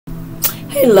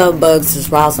Hey love bugs, it's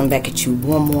Roslynn back at you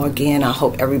one more again. I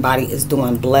hope everybody is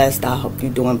doing blessed. I hope you're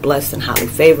doing blessed and highly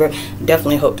favored.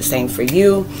 Definitely hope the same for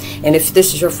you. And if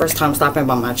this is your first time stopping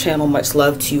by my channel, much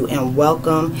love to you and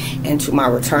welcome. And to my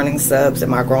returning subs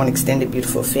and my growing extended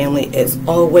beautiful family, as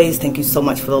always, thank you so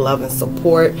much for the love and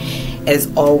support. As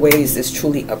always, it's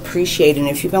truly appreciated. And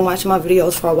if you've been watching my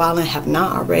videos for a while and have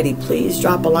not already, please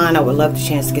drop a line. I would love the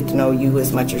chance to get to know you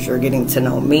as much as you're getting to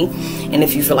know me. And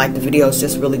if you feel like the videos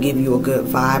just really give you a good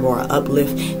vibe or an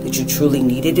uplift that you truly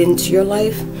needed into your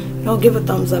life, give a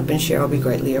thumbs up and share. I'll be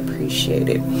greatly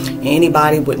appreciated. And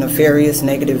anybody with nefarious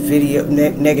negative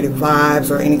negative vibes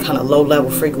or any kind of low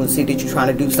level frequency that you're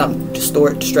trying to do something,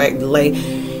 distort, distract, delay,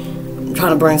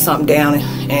 trying to bring something down,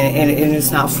 and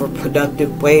it's not for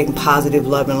productive way and positive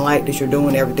love and light that you're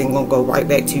doing, everything gonna go right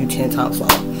back to you 10 times more.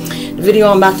 The video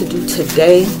I'm about to do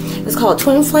today is called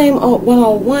Twin Flame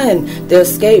 101. The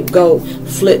scapegoat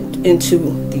flipped into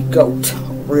the goat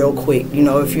real quick.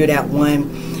 If you're that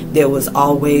one that was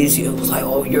always, it was like,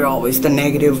 oh, you're always the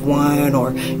negative one,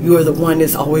 or you're the one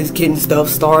that's always getting stuff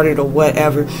started or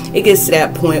whatever. It gets to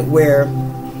that point where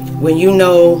when you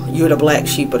know you're the black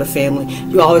sheep of the family,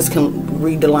 you always can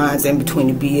read the lines in between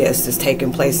the BS that's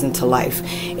taking place into life.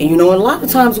 And a lot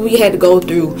of times we had to go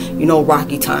through,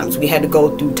 rocky times. We had to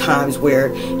go through times where,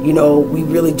 we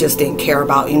really just didn't care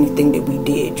about anything that we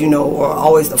did, or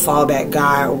always the fallback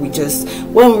guy, or we just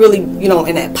wasn't really,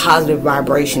 in that positive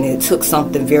vibration. It took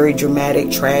something very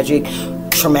dramatic, tragic,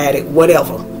 traumatic,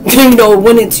 whatever,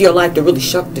 went into your life to really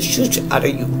shock the shit out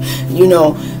of you,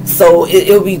 so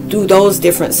it'll be through those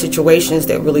different situations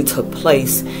that really took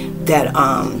place that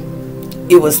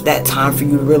it was that time for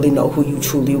you to really know who you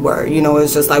truly were.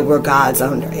 It's just like we're God's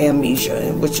under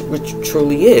amnesia, which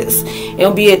truly is.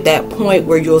 It'll be at that point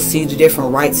where you'll see the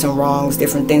different rights and wrongs,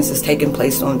 different things that's taking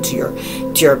place onto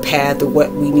your path of what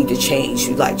we need to change.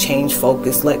 You change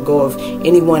focus, let go of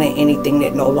anyone and anything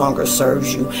that no longer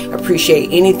serves you.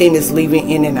 Appreciate anything that's leaving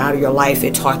in and out of your life.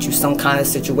 It taught you some kind of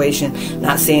situation,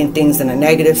 not seeing things in a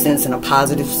negative sense, in a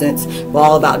positive sense, but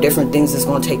all about different things that's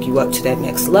going to take you up to that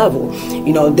next level.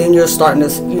 Then you're starting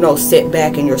to sit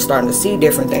back and you're starting to see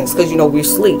different things, because we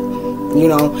sleep.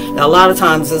 Now, a lot of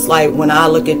times it's like when I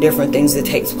look at different things that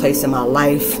takes place in my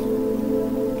life,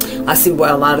 I see a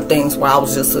lot of things where I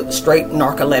was just straight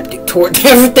narcoleptic toward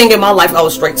everything in my life. I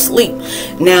was straight sleep.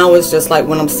 Now it's just like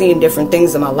when I'm seeing different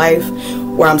things in my life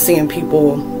where I'm seeing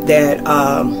people that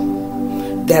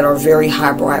are very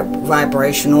high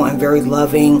vibrational and very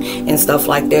loving and stuff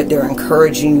like that. They're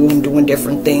encouraging you and doing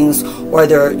different things, or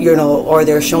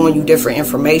they're showing you different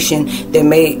information that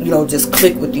may just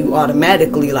click with you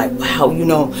automatically. Like, wow,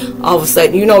 all of a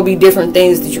sudden be different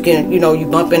things that you can you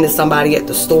bump into somebody at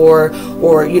the store,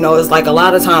 or it's like a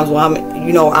lot of times when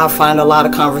I find a lot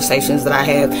of conversations that I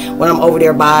have when I'm over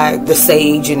there by the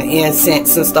sage and the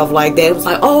incense and stuff like that. It's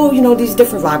like, oh, these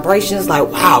different vibrations, like,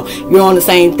 wow, you're on the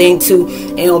same thing too.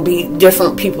 And it'll be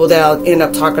different people that I'll end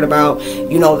up talking about,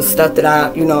 the stuff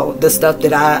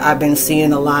that I've been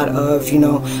seeing a lot of,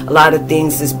 a lot of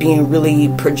things that's being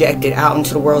really projected out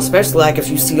into the world, especially like if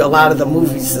you see a lot of the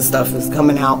movies and stuff that's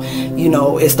coming out,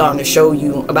 it's starting to show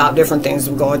you about different things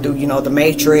we're going through, the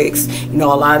Matrix, a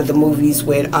lot of the movies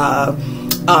with, I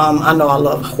know I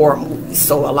love horror movies,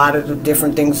 so a lot of the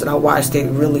different things that I watched, they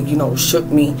really, shook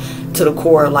me to the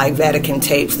core, like Vatican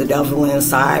tapes, The Devil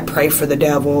Inside, Pray for the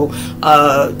Devil,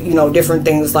 different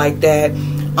things like that,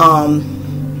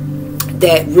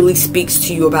 that really speaks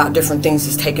to you about different things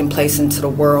that's taking place into the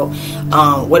world.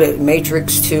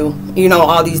 Matrix 2,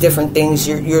 all these different things.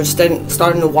 You're starting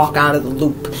to walk out of the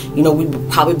loop. We've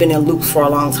probably been in loops for a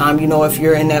long time. If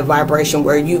you're in that vibration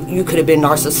where you could have been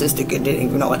narcissistic and didn't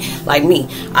even know it. Like me,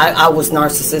 I was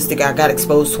narcissistic. I got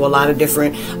exposed to a lot of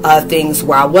different things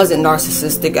where I wasn't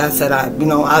narcissistic. I said I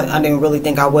didn't really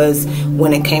think I was.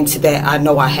 When it came to that, I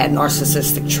know I had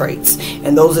narcissistic traits,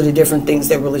 and those are the different things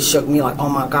that really shook me. Like, oh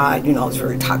my God, I was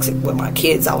very toxic with my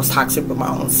kids. I was toxic with my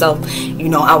own self.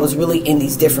 I was really in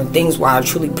these different things where I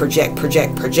truly project.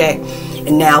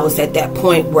 And now it's at that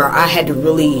point where I had to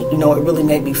really, it really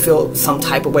made me feel some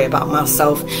type of way about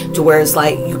myself, to where it's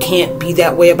like, you can't be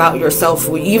that way about yourself.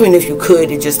 Even if you could,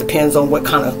 it just depends on what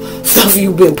kind of stuff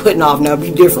you've been putting off. Now, it'll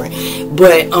be different.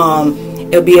 But,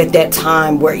 it'll be at that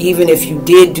time where even if you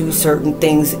did do certain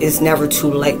things, it's never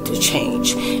too late to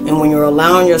change. And when you're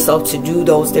allowing yourself to do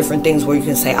those different things where you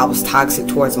can say, I was toxic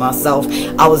towards myself,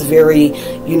 I was very,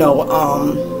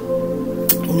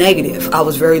 negative. I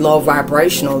was very low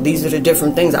vibrational. These are the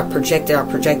different things I projected.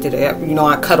 You know,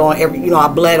 I cut on I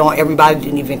bled on everybody,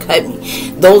 didn't even cut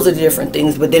me. Those are the different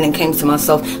things. But then it came to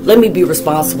myself, let me be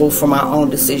responsible for my own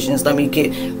decisions. Let me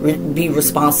be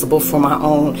responsible for my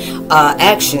own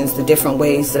actions, the different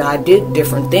ways that I did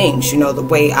different things, you know, the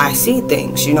way I see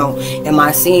things, you know. Am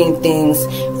I seeing things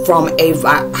from a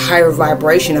higher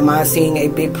vibration? Am I seeing a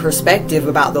big perspective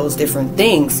about those different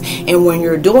things? And when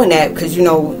you're doing that, because, you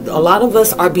know, a lot of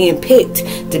us are being picked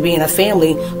to be in a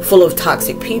family full of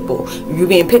toxic people. You're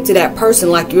being picked to that person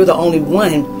like you're the only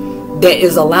one that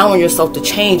is allowing yourself to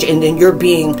change, and then you're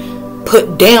being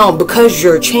put down because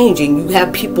you're changing. You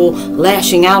have people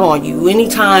lashing out on you.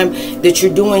 Anytime that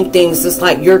you're doing things, it's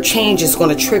like your change is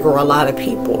going to trigger a lot of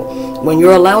people. When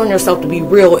you're allowing yourself to be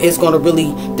real, it's going to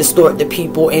really distort the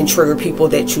people and trigger people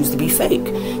that choose to be fake.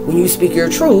 When you speak your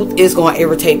truth, it's going to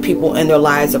irritate people in their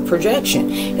lives of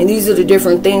projection. And these are the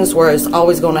different things where it's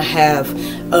always going to have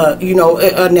you know,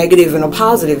 a negative and a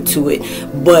positive to it.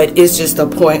 But it's just a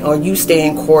point on you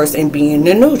staying course and being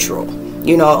the neutral.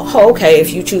 You know, okay,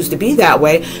 if you choose to be that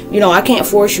way, you know, I can't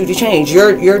force you to change.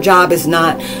 Your job is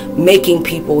not making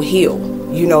people heal.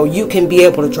 You know, you can be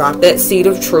able to drop that seed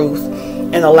of truth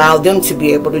and allow them to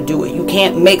be able to do it. You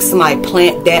can't make somebody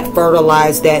plant that,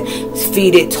 fertilize that,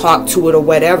 feed it, talk to it, or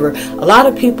whatever. A lot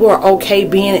of people are okay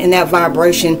being in that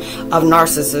vibration of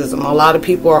narcissism. A lot of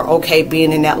people are okay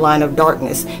being in that line of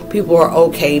darkness. People are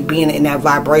okay being in that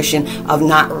vibration of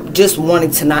not just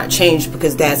wanting to not change,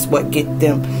 because that's what gets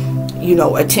them, you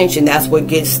know, attention. That's what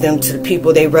gets them to the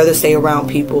people. They rather stay around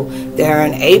people that are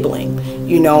enabling,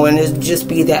 you know. And it just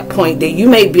be that point that you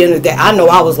may be in that. I know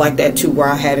I was like that too, where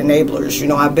I had enablers, you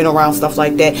know. I've been around stuff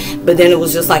like that, but then it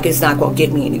was just like, it's not going to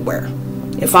get me anywhere.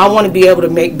 If I want to be able to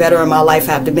make better in my life,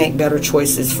 I have to make better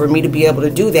choices. For me to be able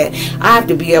to do that, I have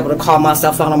to be able to call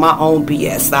myself out on my own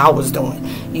BS that I was doing,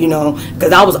 you know,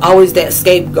 because I was always that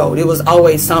scapegoat. It was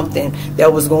always something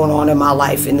that was going on in my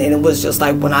life. And then it was just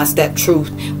like when I stepped truth,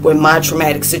 when my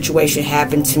traumatic situation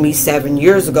happened to me 7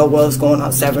 years ago, well, it's going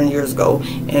on 7 years ago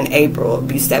in April, it'll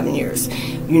be 7 years.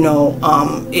 You know,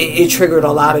 it triggered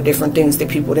a lot of different things that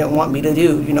people didn't want me to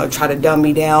do, you know, try to dumb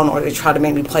me down, or they try to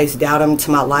make me place doubt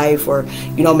into my life, or,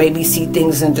 you know, make me see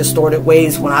things in distorted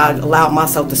ways. When I allowed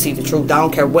myself to see the truth, I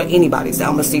don't care what anybody says,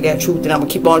 I'm going to see that truth and I'm going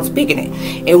to keep on speaking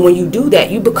it. And when you do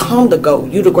that, you become the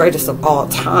GOAT. You're the greatest of all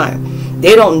time.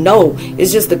 They don't know.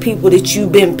 It's just the people that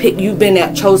you've been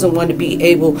that chosen one to be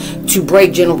able to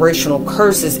break generational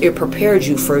curses. It prepared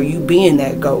you for you being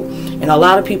that GOAT. And a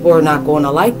lot of people are not going to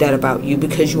like that about you,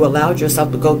 because you allowed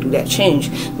yourself to go through that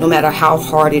change, no matter how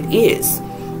hard it is.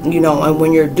 You know, and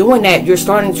when you're doing that, you're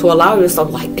starting to allow yourself,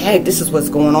 like, dang, this is what's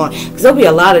going on. Because there'll be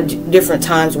a lot of different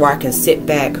times where I can sit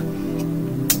back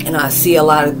and I see a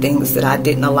lot of things that I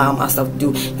didn't allow myself to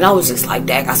do. And I was just like,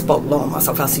 dang, I spoke low on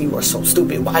myself. I said, you are so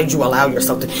stupid. Why did you allow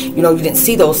yourself to, you know, you didn't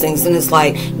see those things. And it's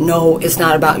like, no, it's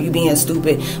not about you being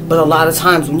stupid. But a lot of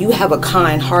times when you have a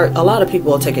kind heart, a lot of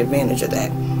people will take advantage of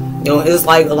that. You know, it's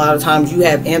like a lot of times you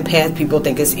have empath, people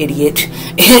think it's idiot.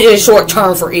 It's short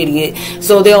term for idiot.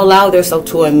 So they'll allow themselves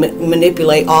to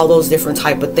manipulate all those different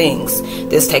type of things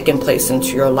that's taking place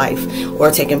into your life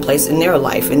or taking place in their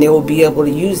life. And they will be able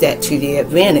to use that to their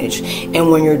advantage.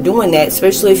 And when you're doing that,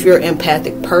 especially if you're an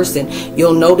empathic person,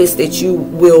 you'll notice that you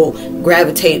will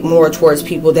gravitate more towards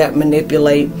people that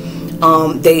manipulate.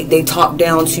 They talk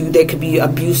down to you. They could be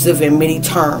abusive in many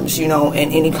terms, you know,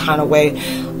 in any kind of way.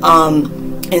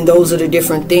 And those are the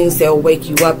different things they'll wake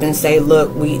you up and say,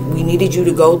 look, we needed you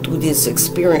to go through this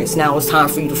experience. Now it's time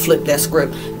for you to flip that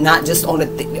script, not just on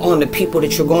the people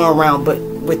that you're going around, but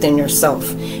within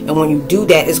yourself. And when you do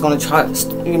that, it's going to try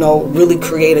to, you know, really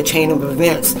create a chain of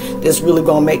events that's really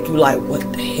going to make you like, what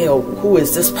the hell? Who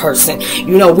is this person?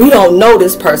 You know, we don't know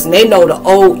this person. They know the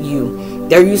old you.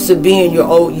 They're used to being your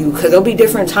old you, because there'll be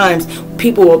different times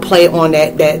people will play on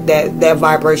that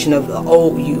vibration of the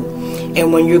old you.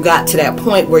 And when you got to that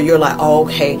point where you're like, oh,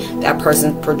 okay, that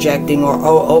person's projecting, or,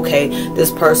 oh, okay,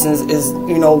 this person is,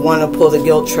 you know, want to pull the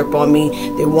guilt trip on me.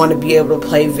 They want to be able to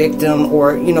play victim,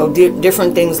 or, you know,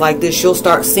 different things like this. You'll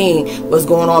start seeing what's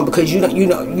going on, because you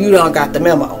don't got the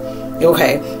memo,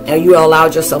 okay? And you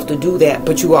allowed yourself to do that.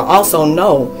 But you will also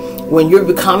know, when you're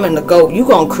becoming the GOAT, you're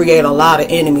going to create a lot of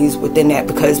enemies within that,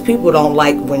 because people don't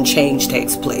like when change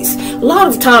takes place. A lot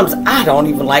of times, I don't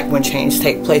even like when change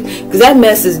takes place, because that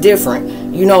mess is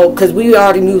different, you know, because we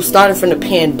already knew, starting from the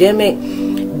pandemic,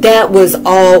 that was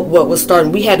all what was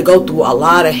starting. We had to go through a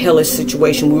lot of hellish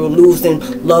situations. We were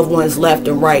losing loved ones left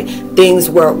and right. Things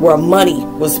where money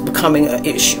was becoming an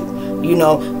issue. You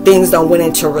know, things done went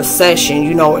into recession.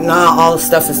 You know, now all the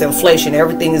stuff is inflation.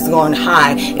 Everything is going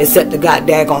high except the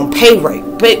goddamn pay rate.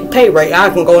 Pay rate. I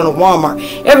can go into Walmart.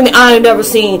 Everything. I ain't never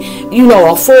seen, you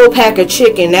know, a full pack of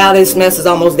chicken. Now this mess is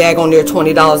almost daggone near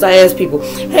 $20. I ask people,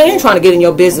 hey, I ain't trying to get in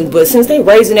your business, but since they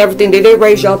raising everything, did they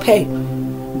raise your pay?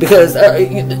 Because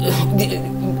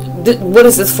what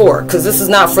is this for? Because this is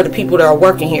not for the people that are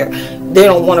working here. They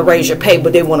don't want to raise your pay,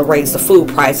 but they want to raise the food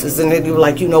prices. And they're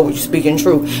like, you know what, you're speaking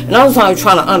true. And I was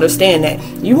trying to understand that.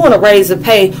 You want to raise the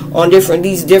pay on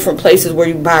these different places where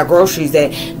you buy groceries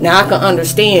at. Now I can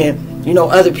understand, you know,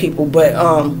 other people but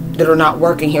that are not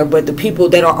working here. But the people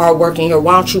that are working here,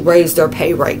 why don't you raise their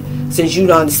pay rate? Since you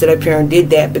done sit up here and did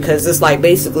that, because it's like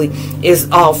basically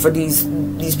it's all for these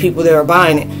people that are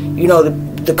buying it. You know,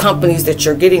 the companies that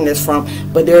you're getting this from,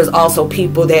 but there's also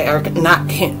people that are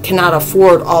cannot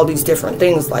afford all these different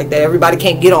things like that. Everybody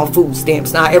can't get on food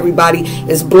stamps. Not everybody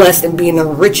is blessed and being in the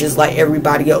riches like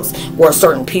everybody else, or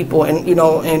certain people, and you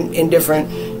know, in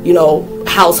different, you know,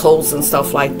 households and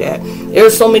stuff like that.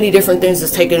 There's so many different things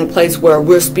that's taking place where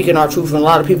we're speaking our truth, and a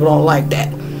lot of people don't like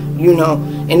that, you know.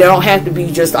 And they don't have to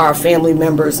be just our family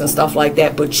members and stuff like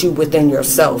that, but you within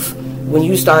yourself. When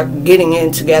you start getting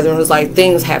in together, and it's like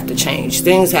things have to change,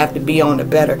 things have to be on the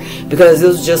better, because it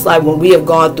was just like when we have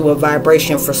gone through a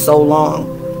vibration for so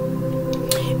long,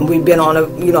 and we've been on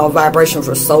a vibration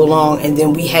for so long, and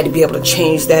then we had to be able to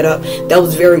change that up. That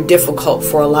was very difficult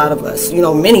for a lot of us, you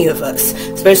know, many of us,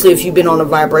 especially if you've been on a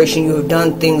vibration, you have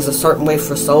done things a certain way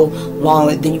for so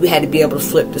long, and then you had to be able to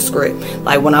flip the script.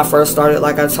 Like when I first started,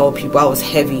 like I told people, I was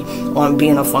heavy on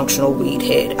being a functional weed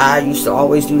head. I used to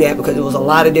always do that because it was a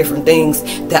lot of different things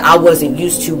that I wasn't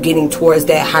used to getting towards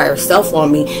that higher self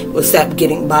on me, except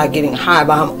getting high.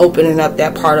 By I'm opening up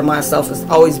that part of myself has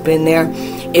always been there.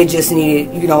 It just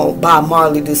needed, you know, Bob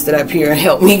Marley to sit up here and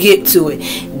help me get to it.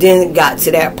 Then it got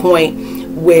to that point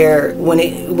where when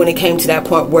it came to that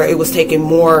point where it was taking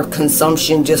more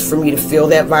consumption just for me to feel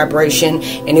that vibration,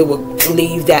 and it would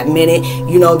leave that minute.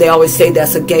 You know, they always say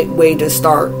that's a gateway to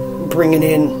start bringing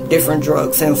in different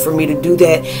drugs, and for me to do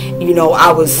that, you know,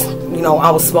 I was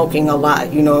smoking a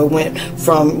lot. You know, it went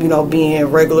from, you know, being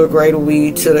regular grade of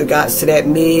weed till it got to that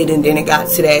mid, and then it got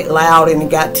to that loud, and it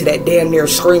got to that damn near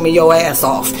screaming your ass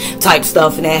off type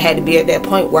stuff. And that had to be at that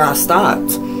point where I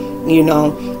stopped, you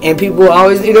know. And people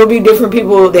always, it'll be different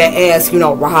people that ask, you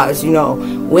know, Roz, you know,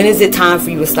 when is it time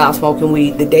for you to stop smoking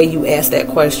weed? The day you ask that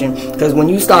question. Because when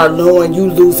you start knowing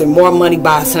you losing more money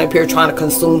by sitting up here trying to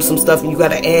consume some stuff, and you got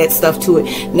to add stuff to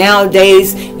it.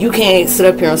 Nowadays, you can't sit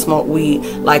up here and smoke weed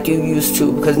like you used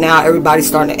to, because now everybody's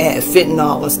starting to add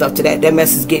fentanyl and stuff to that. That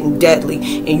mess is getting deadly.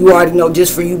 And you already know,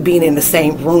 just for you being in the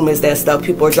same room as that stuff,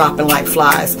 people are dropping like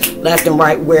flies left and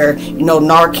right, where, you know,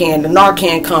 Narcan, the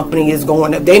Narcan company is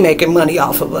going up. They making money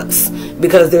off of us,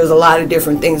 because there's a lot of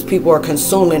different things people are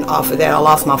consuming off of that. I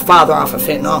lost my father off of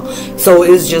fentanyl. So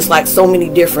it's just like so many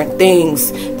different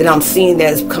things that I'm seeing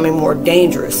that is becoming more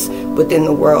dangerous within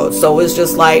the world. So it's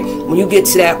just like when you get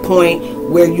to that point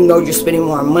where you know you're spending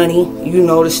more money, you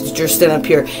notice that you're sitting up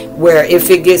here, where if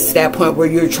it gets to that point where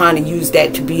you're trying to use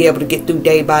that to be able to get through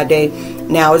day by day,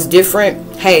 now it's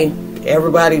different. Hey,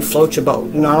 everybody float your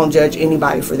boat. You know, I don't judge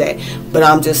anybody for that, but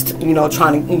I'm just, you know,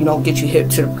 trying to, you know, get you hip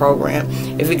to the program.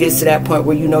 If it gets to that point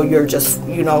where, you know, you're just,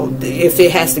 you know, if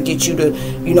it has to get you to,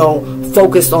 you know,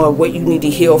 focus on what you need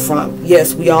to heal from.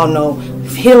 Yes, we all know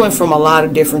healing from a lot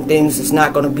of different things is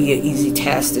not going to be an easy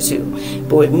task to do.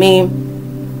 But with me,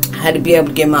 I had to be able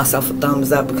to give myself a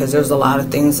thumbs up, because there's a lot of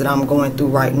things that I'm going through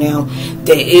right now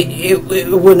that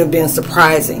it wouldn't have been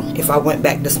surprising if I went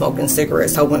back to smoking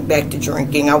cigarettes, I went back to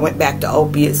drinking, I went back to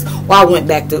opiates, or I went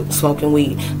back to smoking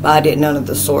weed. But I did none of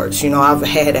the sorts. You know, I've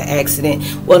had an accident,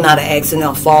 well, not an accident,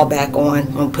 I'll fall back on,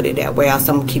 I'm going to put it that way, I'm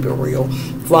going to keep it real,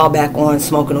 fall back on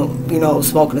smoking, you know,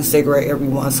 smoking a cigarette every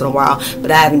once in a while.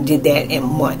 But I haven't did that in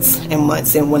months and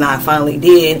months. And when I finally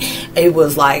did, it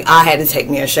was like I had to take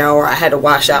me a shower. I had to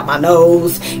wash out my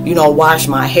nose, you know, wash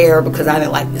my hair because I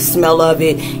didn't like the smell of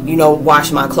it, you know,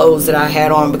 wash my clothes that I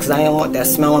had on because I didn't want that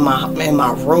smell in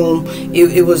my room.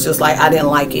 It was just like I didn't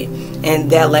like it.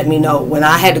 And that let me know when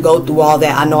I had to go through all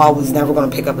that, I know I was never going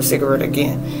to pick up a cigarette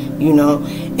again, you know,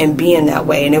 and being that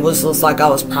way. And it was just like I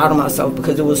was proud of myself,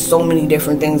 because there was so many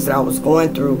different things that I was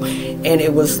going through. And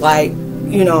it was like,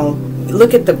 you know,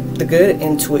 look at the good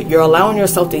into it. You're allowing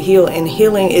yourself to heal, and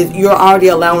healing is, you're already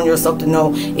allowing yourself to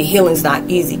know that healing's not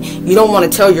easy. You don't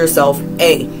want to tell yourself,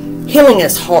 hey, healing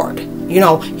is hard. You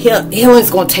know,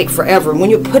 healing's going to take forever. When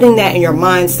you're putting that in your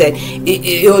mindset,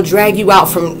 it'll drag you out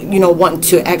from, you know, wanting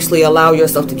to actually allow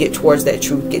yourself to get towards that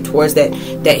truth, get towards that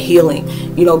healing,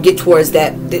 you know, get towards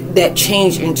that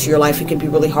change into your life. It can be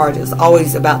really hard. It's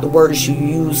always about the words you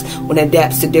use when it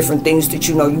adapts to different things that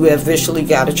you know you eventually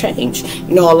got to change.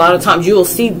 You know, a lot of times you'll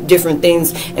see different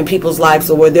things in people's lives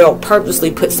where they'll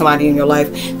purposely put somebody in your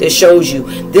life that shows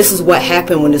you this is what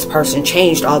happened when this person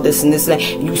changed all this and this and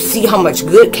that. You see how much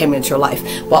good came into your life,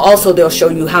 but also they'll show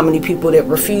you how many people that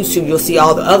refuse to. You'll see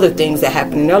all the other things that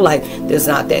happen in their life that's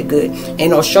not that good, and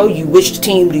they'll show you which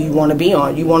team do you want to be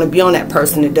on. You want to be on that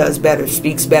person that does better,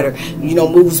 speaks better, you know,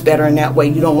 moves better in that way.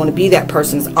 You don't want to be that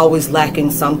person that's always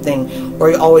lacking something,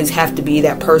 or you always have to be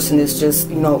that person that's just,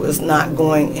 you know, is not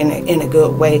going in a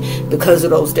good way because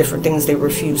of those different things they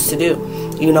refuse to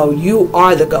do. You know, you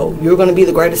are the GOAT. You're going to be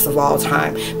the greatest of all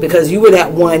time because you were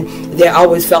that one that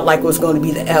always felt like was going to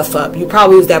be the F up. You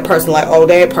probably was that person like, oh,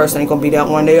 that person ain't going to be that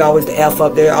one. They're always the F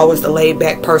up. They're always the laid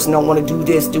back person. Don't want to do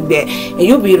this, do that. And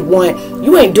you'll be the one,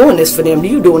 you ain't doing this for them.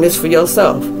 You're doing this for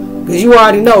yourself. Because you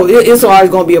already know it's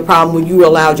always going to be a problem when you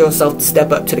allowed yourself to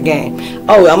step up to the game.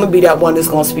 Oh, I'm going to be that one that's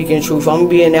going to speak in truth. I'm going to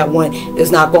be in that one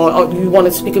that's not going, oh, you want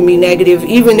to speak of me negative?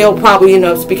 Even they'll probably end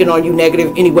up speaking on you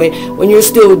negative anyway when you're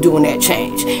still doing that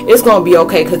change. It's going to be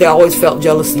okay because they always felt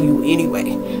jealous of you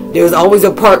anyway. There's always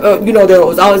a part, you know, there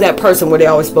was always that person where they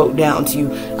always spoke down to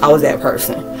you. I was that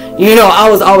person. You know, I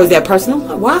was always that person. I'm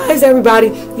like, why is everybody,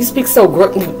 you speak so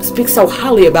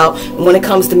highly about, and when it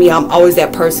comes to me, I'm always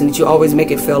that person that you always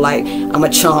make it feel like I'm a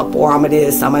chump or I'm a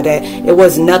this, I'm a that. It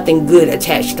was nothing good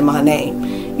attached to my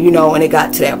name, you know, and it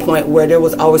got to that point where there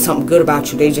was always something good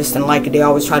about you. They just didn't like it. They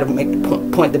always try to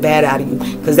point the bad out of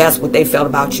you because that's what they felt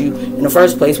about you in the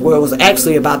first place, where it was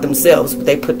actually about themselves, but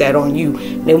they put that on you.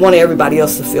 They wanted everybody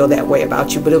else to feel that way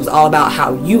about you, but it was all about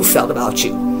how you felt about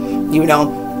you, you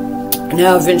know.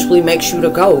 Now eventually makes you to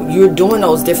go. You're doing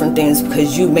those different things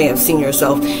because you may have seen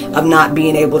yourself of not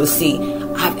being able to see,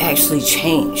 I've actually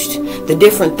changed. The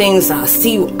different things I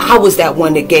see, I was that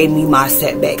one that gave me my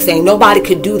setbacks. Ain't nobody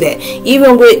could do that.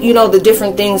 Even with, you know, the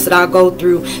different things that I go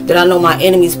through that I know my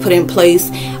enemies put in place,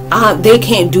 they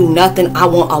can't do nothing I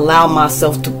won't allow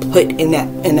myself to put in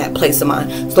that place of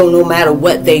mine. So no matter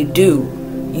what they do,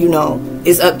 you know,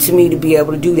 it's up to me to be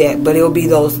able to do that. But it'll be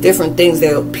those different things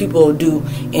that people will do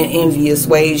in envious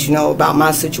ways, you know, about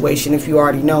my situation. If you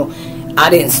already know, I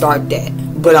didn't start that,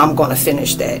 but I'm going to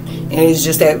finish that. And it's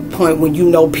just that point when you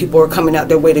know people are coming out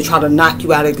their way to try to knock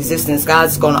you out of existence.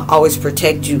 God's going to always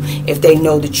protect you if they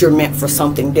know that you're meant for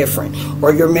something different,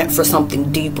 or you're meant for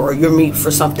something deeper, or you're meant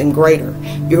for something greater.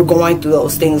 You're going through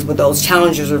those things, but those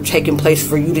challenges are taking place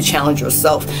for you to challenge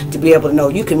yourself, to be able to know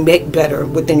you can make better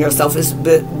within yourself.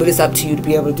 But it's up to you to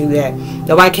be able to do that.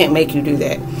 Nobody can't make you do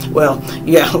that. Well,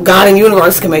 yeah, God and the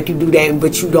universe can make you do that,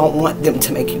 but you don't want them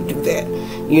to make you do that.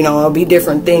 You know, it'll be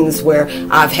different things where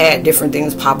I've had different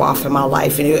things pop off in my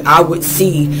life, and I would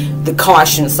see the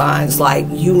caution signs like,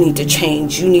 you need to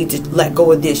change, you need to let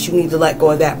go of this, you need to let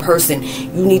go of that person,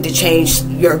 you need to change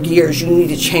your gears, you need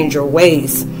to change your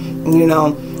ways. You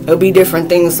know, it'll be different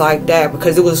things like that,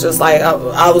 because it was just like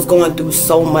I was going through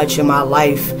so much in my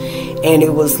life, and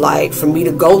it was like for me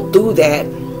to go through that,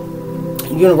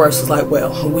 the universe is like,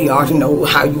 well, we already know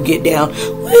how you get down.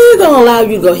 We're going to allow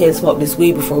you to go ahead and smoke this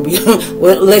weed before we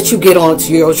we'll let you get on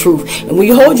to your truth. And when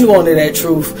you hold you on to that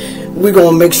truth, we're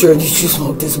going to make sure that you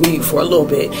smoke this weed for a little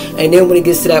bit. And then when it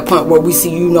gets to that point where we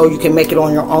see, you know, you can make it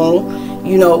on your own,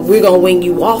 you know, we're going to wing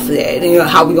you off of that. And you know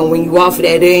how we're going to wing you off of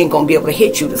that? It ain't going to be able to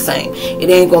hit you the same. It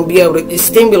ain't going to be able to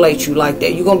stimulate you like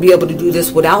that. You're going to be able to do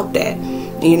this without that.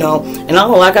 You know, and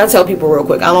I tell people real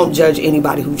quick, I don't judge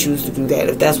anybody who chooses to do that.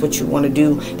 If that's what you want to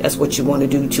do, that's what you want to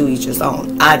do, to each his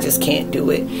own. I just can't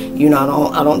do it. You know,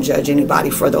 I don't judge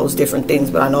anybody for those different things,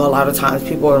 but I know a lot of times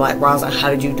people are like, Roslynn, how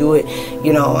did you do it?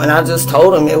 You know, and I just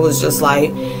told them it was just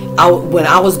like, when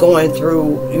I was going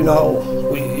through, you know,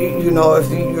 if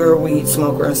you're a weed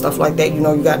smoker and stuff like that, you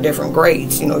know, you got different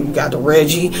grades. You know, you got the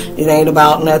Reggie, it ain't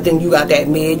about nothing. You got that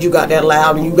mid, you got that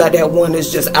loud, and you got that one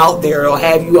that's just out there. It'll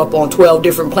have you up on 12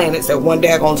 different planets at one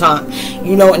daggone time.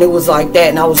 You know, and it was like that,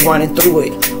 and I was running through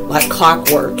it like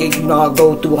clockwork. You know, I'll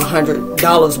go through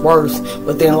 $100 worth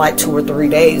within like 2 or 3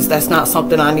 days. That's not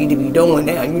something I need to be doing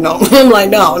now, you know. I'm like,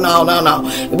 no.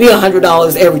 It'd be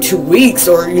 $100 every 2 weeks,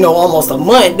 or, you know, almost a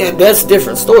month. That's a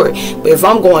different story. But if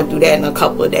I'm going through that in a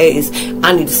couple of days,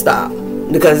 I need to stop.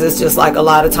 Because it's just like a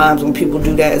lot of times when people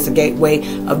do that as a gateway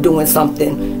of doing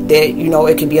something that, you know,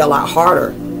 it can be a lot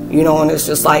harder, you know. And it's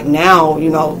just like now, you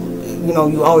know, you know,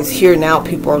 you always hear now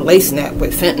people are lacing that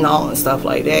with fentanyl and stuff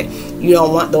like that. You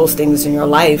don't want those things in your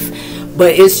life.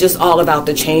 But it's just all about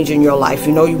the change in your life.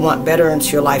 You know, you want better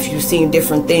into your life. You've seen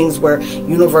different things where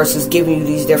universe is giving you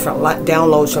these different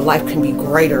downloads. Your life can be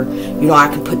greater. You know, I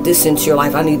can put this into your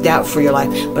life. I need that for your life.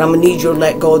 But I'm going to need you to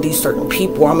let go of these certain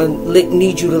people. I'm going to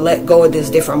need you to let go of this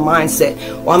different mindset.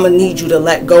 Or I'm going to need you to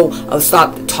let go of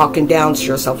stop talking down to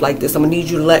yourself like this. I'm going to need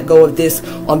you to let go of this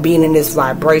on being in this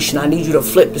vibration. I need you to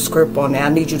flip the script on that. I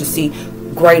need you to see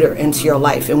greater into your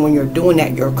life. And when you're doing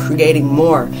that, you're creating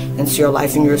more into your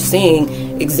life, and you're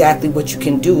seeing exactly what you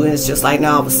can do. And it's just like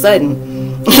now all of a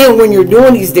sudden when you're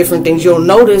doing these different things, you'll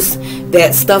notice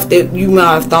that stuff that you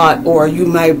might have thought or you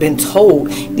might have been told,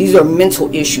 these are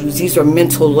mental issues, these are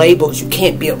mental labels. You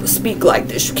can't be able to speak like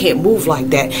this, you can't move like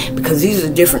that, because these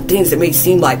are different things that may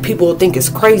seem like people will think is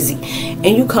crazy.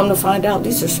 And you come to find out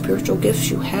these are spiritual gifts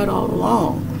you had all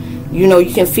along. You know,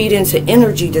 you can feed into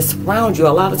energy that surrounds you. A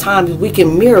lot of times we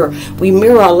mirror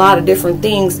a lot of different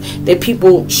things that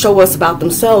people show us about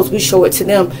themselves. We show it to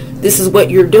them. This is what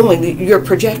you're doing. You're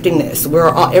projecting this.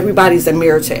 Everybody's a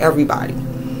mirror to everybody.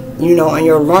 You know, and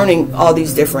you're learning all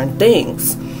these different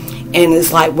things. And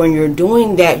it's like when you're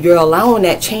doing that, you're allowing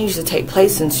that change to take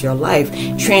place into your life.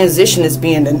 Transition is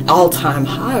being an all-time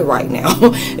high right now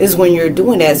is when you're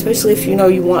doing that, especially if you know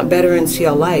you want better into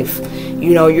your life.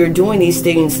 You know, you're doing these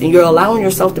things and you're allowing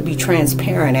yourself to be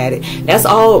transparent at it. That's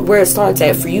all where it starts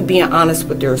at, for you being honest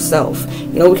with yourself.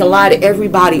 You know, we can lie to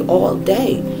everybody all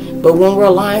day, but when we're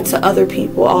lying to other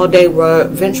people all day,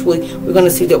 eventually we're going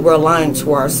to see that we're lying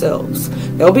to ourselves.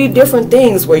 There'll be different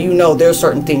things where, you know, there's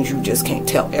certain things you just can't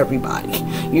tell everybody.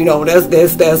 You know,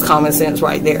 that's common sense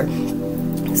right there,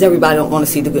 because everybody don't want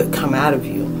to see the good come out of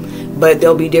you. But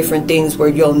there'll be different things where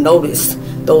you'll notice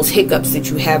those hiccups that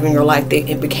you have in your life, that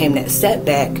it became that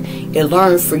setback. It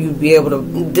learned for you to be able to,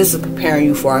 this is preparing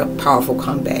you for a powerful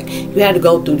comeback. You had to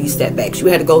go through these setbacks. You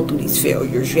had to go through these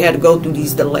failures. You had to go through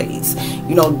these delays,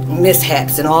 you know,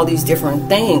 mishaps and all these different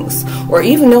things. Or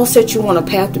even they'll set you on a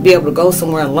path to be able to go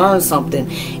somewhere and learn something.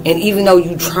 And even though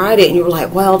you tried it and you were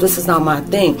like, well, this is not my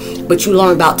thing, but you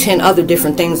learned about 10 other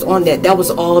different things on that. That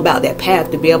was all about that path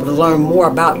to be able to learn more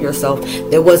about yourself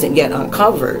that wasn't yet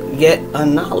uncovered, yet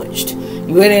acknowledged.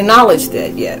 You hadn't acknowledged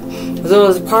that yet. So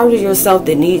there's a part of yourself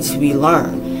that needs to be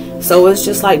learned. So it's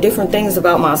just like different things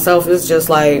about myself. It's just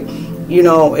like, you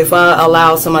know, if I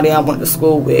allow somebody I went to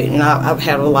school with, and I've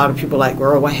had a lot of people like,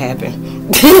 girl, what happened?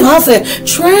 I said,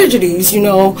 tragedies, you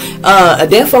know, a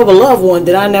death of a loved one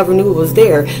that I never knew was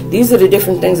there. These are the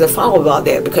different things that follow about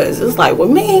that, because it's like, with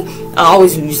me, I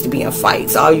always used to be in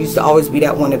fights. I used to always be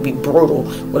that one to be brutal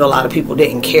with a lot of people.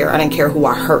 Didn't care. I didn't care who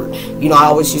I hurt. You know, I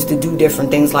always used to do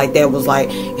different things like that. It was like,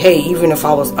 hey, even if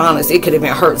I was honest, it could have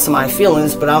been hurting somebody's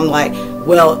feelings, but I'm like,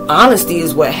 well, honesty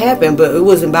is what happened, but it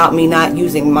was about me not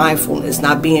using mindfulness,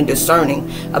 not being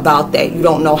discerning about that. You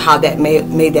don't know how that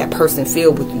made that person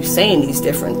feel with you saying these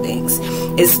different things.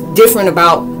 It's different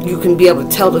about, you can be able to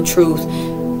tell the truth,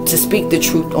 to speak the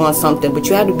truth on something, but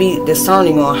you have to be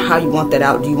discerning on how you want that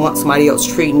out. Do you want somebody else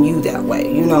treating you that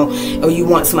way, you know, or you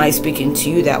want somebody speaking to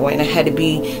you that way? And I had to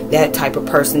be that type of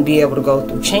person, be able to go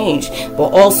through change, but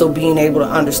also being able to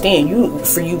understand,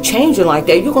 for you changing like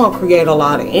that, you're going to create a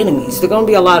lot of enemies. There are going to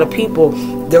be a lot of people,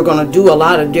 they're going to do a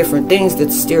lot of different things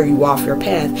that steer you off your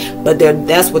path, but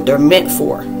that's what they're meant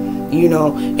for. You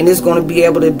know, and it's going to be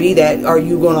able to be that, are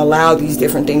you going to allow these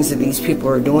different things that these people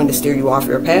are doing to steer you off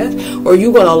your path? Or are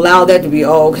you going to allow that to be,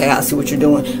 oh, okay, I see what you're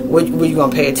doing. What are you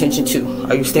going to pay attention to?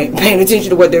 Are you paying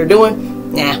attention to what they're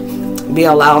doing? Nah. Be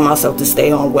allowing myself to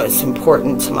stay on what's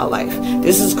important to my life.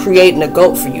 This is creating a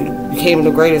GOAT for you. You became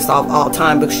the greatest of all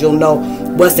time, because you'll know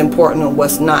what's important and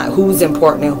what's not, who's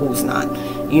important and who's not.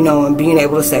 You know, and being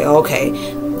able to say,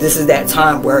 okay, this is that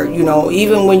time where, you know,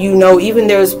 even when you know, even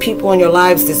there's people in your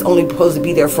lives that's only supposed to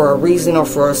be there for a reason or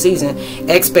for a season,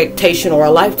 expectation or a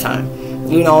lifetime,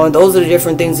 you know, and those are the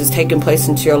different things that's taking place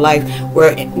into your life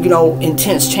where, you know,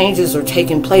 intense changes are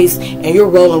taking place and you're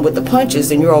rolling with the punches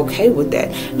and you're okay with that.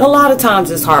 And a lot of times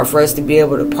it's hard for us to be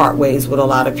able to part ways with a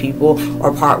lot of people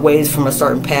or part ways from a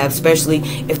certain path, especially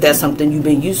if that's something you've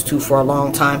been used to for a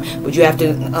long time. But you have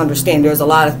to understand there's a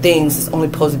lot of things that's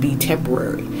only supposed to be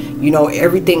temporary. You know,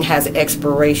 everything has an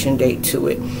expiration date to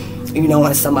it, you know,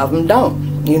 and some of them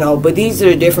don't, you know. But these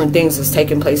are the different things that's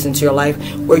taking place into your life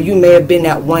where you may have been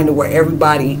that one where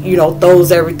everybody, you know,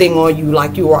 throws everything on you,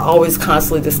 like you are always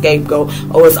constantly the scapegoat.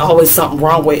 Oh, it's always something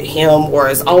wrong with him, or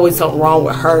it's always something wrong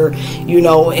with her, you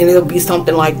know. And it'll be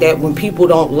something like that when people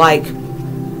don't like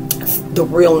the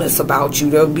realness about you.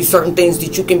 There'll be certain things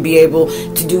that you can be able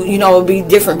to do, you know. It'll be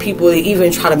different people that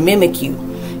even try to mimic you.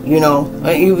 you know,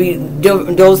 you be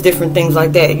those different things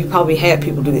like that. You probably had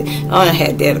people do that. I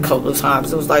had that a couple of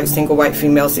times. It was like single white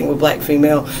female, single black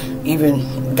female,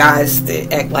 even guys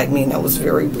that act like me, and that was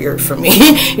very weird for me.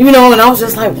 You know, and I was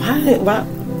just like, why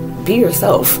be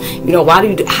yourself? You know,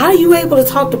 how are you able to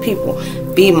talk to people?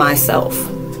 Be myself.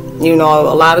 You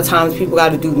know, a lot of times people got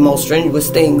to do the most strenuous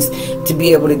things to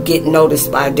be able to get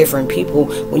noticed by different people,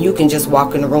 when you can just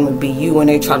walk in the room and be you, and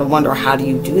they try to wonder, how do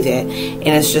you do that? And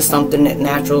it's just something that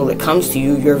natural that comes to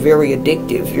you. You're very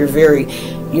addictive. You're very,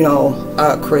 you know,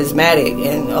 charismatic,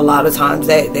 and a lot of times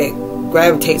that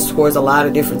gravitates towards a lot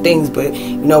of different things. But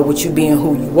you know, with you being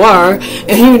who you are, and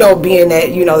you know, being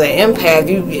that, you know, the empath,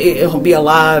 it'll be a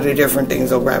lot of different things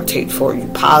that'll gravitate for you.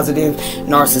 Positive,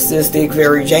 narcissistic,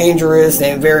 very dangerous,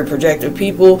 and very projective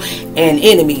people, and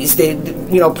enemies that,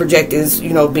 you know, project as,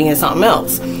 you know, being something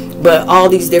else. But all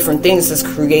these different things is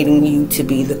creating you to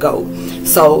be the GOAT.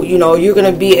 So, you know, you're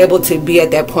going to be able to be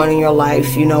at that point in your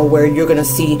life, you know, where you're going to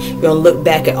see, you're going to look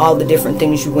back at all the different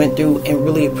things you went through and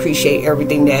really appreciate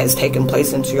everything that has taken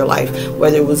place into your life,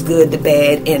 whether it was good, the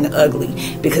bad, and the ugly,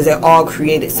 because it all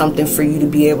created something for you to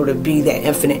be able to be that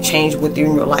infinite change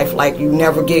within your life. Like, you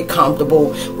never get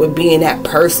comfortable with being that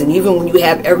person, even when you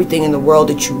have everything in the world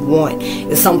that you want.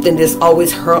 It's something that's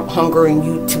always hungering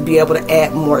you to be able to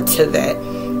add more to that.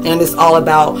 And it's all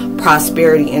about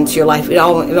prosperity into your life. It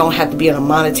don't have to be in a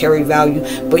monetary value,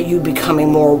 but you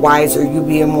becoming more wiser, you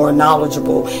being more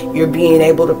knowledgeable, you're being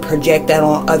able to project that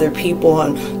on other people.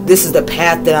 And this is the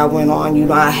path that I went on. You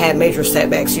know, I had major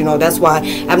setbacks. You know, that's why I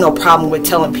have no problem with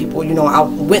telling people, you know, I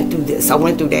went through this, I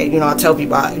went through that. You know, I tell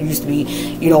people I used to be,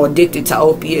 you know, addicted to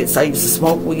opiates. I used to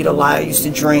smoke weed a lot. I used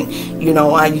to drink. You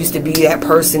know, I used to be that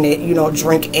person that, you know,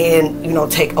 drink and, you know,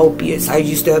 take opiates. I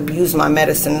used to abuse my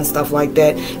medicine and stuff like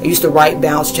that. I used to write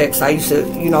bounce checks. I used to,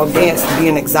 you know, dance, be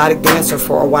an exotic dancer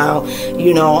for a while,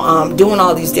 you know, doing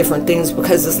all these different things,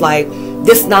 because it's like,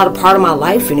 this is not a part of my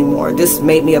life anymore. This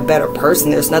made me a better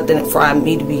person. There's nothing for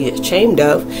me to be ashamed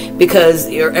of, because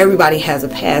everybody has a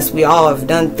past. We all have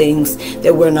done things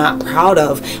that we're not proud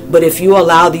of. But if you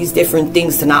allow these different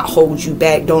things to not hold you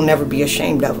back, don't ever be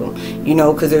ashamed of them, you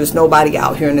know, because there's nobody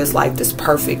out here in this life that's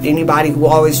perfect. Anybody who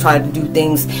always tried to do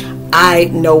things, I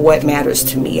know what matters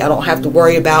to me. I don't have to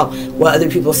worry about what other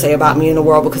people say about me in the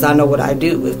world, because I know what I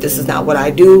do. If this is not what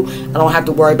I do, I don't have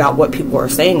to worry about what people are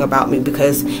saying about me,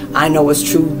 because I know what's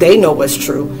true. They know what's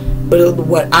true. But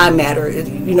what I matter,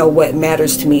 you know, what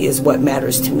matters to me is what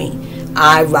matters to me.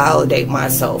 I validate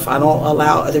myself. I don't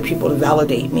allow other people to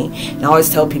validate me. And I always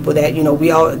tell people that, you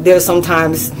know, there's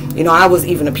sometimes, you know, I was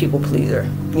even a people pleaser.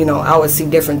 You know, I would see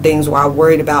different things where I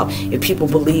worried about if people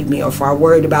believed me, or if I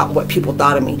worried about what people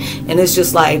thought of me. And it's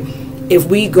just like, if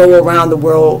we go around the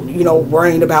world, you know,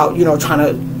 worrying about, you know, trying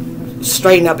to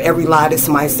straighten up every lie that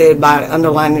somebody said by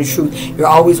underlining the truth, you're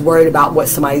always worried about what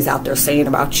somebody's out there saying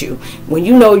about you. When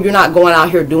you know you're not going out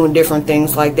here doing different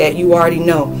things like that, you already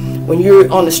know. When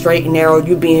you're on the straight and narrow,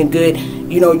 you're being good,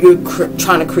 you know, you're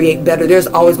trying to create better. There's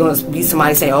always going to be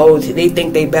somebody saying, oh, they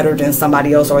think they're better than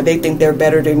somebody else, or they think they're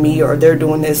better than me, or they're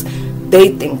doing this. They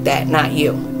think that, not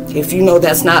you. If you know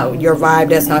that's not your vibe,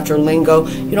 that's not your lingo,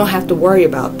 you don't have to worry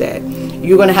about that.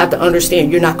 You're going to have to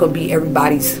understand you're not going to be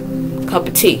everybody's cup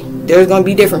of tea. There's going to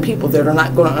be different people that are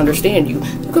not going to understand you.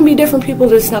 There's going to be different people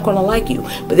that's not going to like you.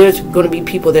 But there's going to be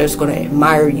people that's going to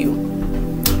admire you,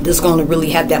 that's going to really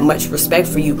have that much respect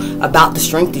for you about the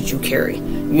strength that you carry,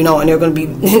 you know, and they're going to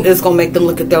be, it's going to make them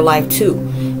look at their life too,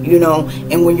 you know.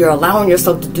 And when you're allowing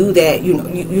yourself to do that, you know,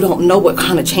 you don't know what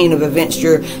kind of chain of events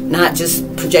you're not just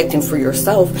projecting for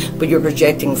yourself, but you're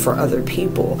projecting for other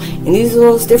people. And these are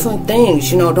those different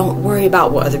things, you know. Don't worry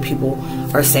about what other people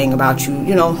are saying about you.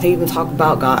 You know, they even talk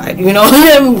about God, you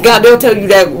know. God, they'll tell you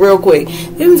that real quick.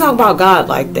 They even talk about God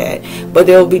like that. But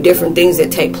there'll be different things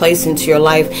that take place into your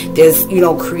life that's, you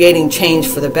know, creating change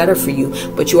for the better for you.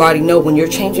 But you already know when you're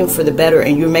changing for the better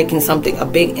and you're making something, a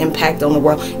big impact on the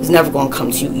world, it's never going to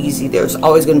come to you easy. There's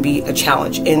always going to be a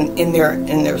challenge in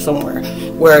there somewhere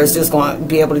where it's just going to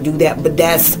be able to do that. But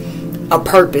that's a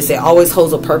purpose. It always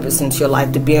holds a purpose into your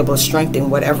life to be able to strengthen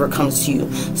whatever comes to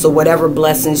you. So whatever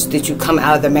blessings that you come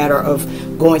out of the matter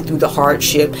of going through the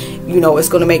hardship, you know, it's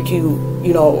going to make you,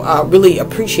 you know, really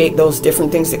appreciate those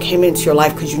different things that came into your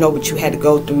life, because you know what you had to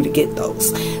go through to get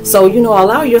those. So, you know,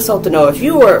 allow yourself to know, if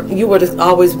you were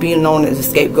always being known as a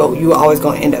scapegoat, you were always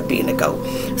going to end up being a goat.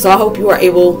 So I hope you are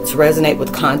able to resonate with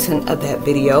the content of that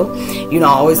video. You know,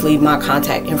 I always leave my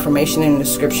contact information in the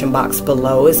description box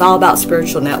below. It's all about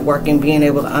spiritual networking, being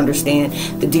able to understand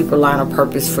the deeper line of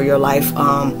purpose for your life,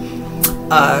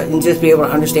 and just be able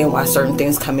to understand why certain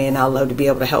things come in. I love to be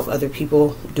able to help other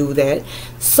people do that.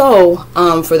 So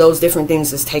for those different things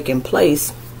that's taking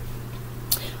place,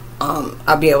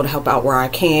 I'll be able to help out where I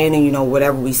can, and, you know,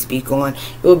 whatever we speak on,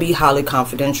 it will be highly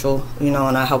confidential, you know,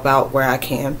 and I help out where I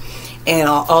can. And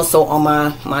also on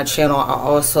my channel, I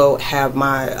also have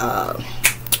my,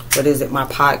 my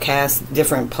podcast,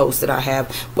 different posts that I have,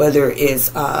 whether it's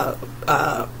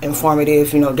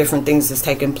informative, you know, different things that's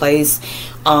taking place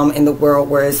in the world,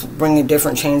 where it's bringing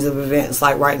different chains of events.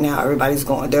 Like right now,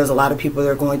 there's a lot of people that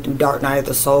are going through Dark Night of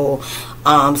the Soul,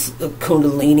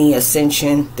 Kundalini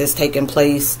Ascension that's taking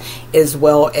place, as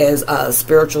well as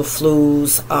spiritual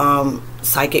flus,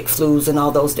 psychic flus, and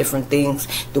all those different things,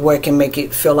 the way it can make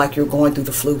it feel like you're going through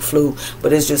the flu,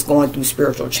 but it's just going through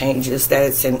spiritual changes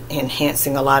that's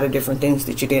enhancing a lot of different things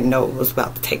that you didn't know was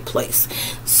about to take place.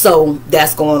 So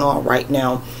that's going on right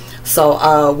now.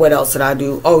 So what else did I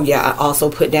do? Oh yeah, I also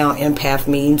put down empath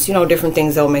memes, you know, different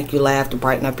things that'll make you laugh to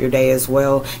brighten up your day as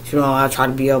well. You know, I try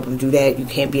to be able to do that. You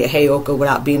can't be a Heyoka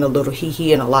without being a little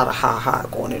hee-hee and a lot of ha-ha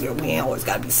going in there. We ain't always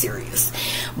gotta be serious,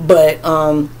 but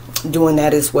doing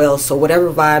that as well. So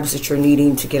whatever vibes that you're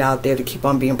needing to get out there to keep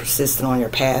on being persistent on your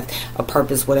path, a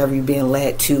purpose, whatever you're being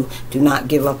led to, do not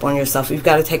give up on yourself. You've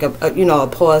got to take a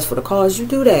pause for the cause, you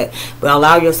do that, but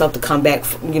allow yourself to come back,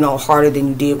 you know, harder than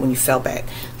you did when you fell back.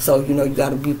 So, you know, you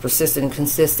got to be persistent and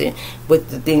consistent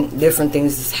with the different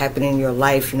things that's happening in your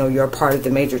life. You know, you're a part of the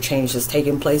major change that's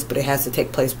taking place, but it has to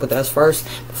take place with us first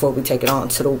before we take it on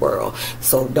to the world.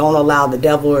 So don't allow the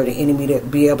devil or the enemy to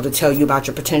be able to tell you about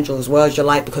your potential as well as your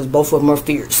life, because both of them are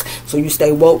fierce. So you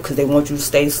stay woke, because they want you to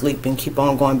stay asleep, and keep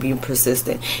on going, being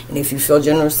persistent. And if you feel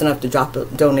generous enough to drop a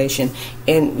donation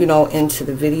and, you know, into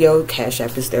the video, Cash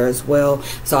App is there as well.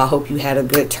 So I hope you had a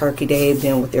good turkey day,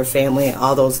 been with your family and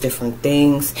all those different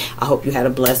things. I hope you had a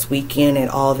blessed weekend and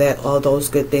all those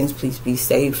good things. Please be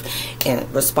safe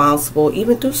and responsible,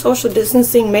 even through social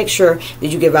distancing. Make sure that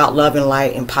you give out love and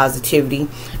light and positivity,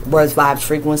 words, vibes,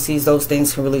 frequencies. Those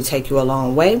things can really take you a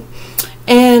long way.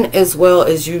 And as well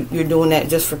as you're doing that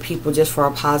just for people, just for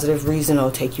a positive reason, it'll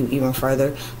take you even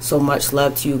further. So much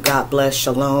love to you. God bless.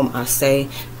 Shalom. I say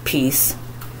peace.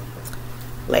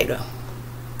 Later.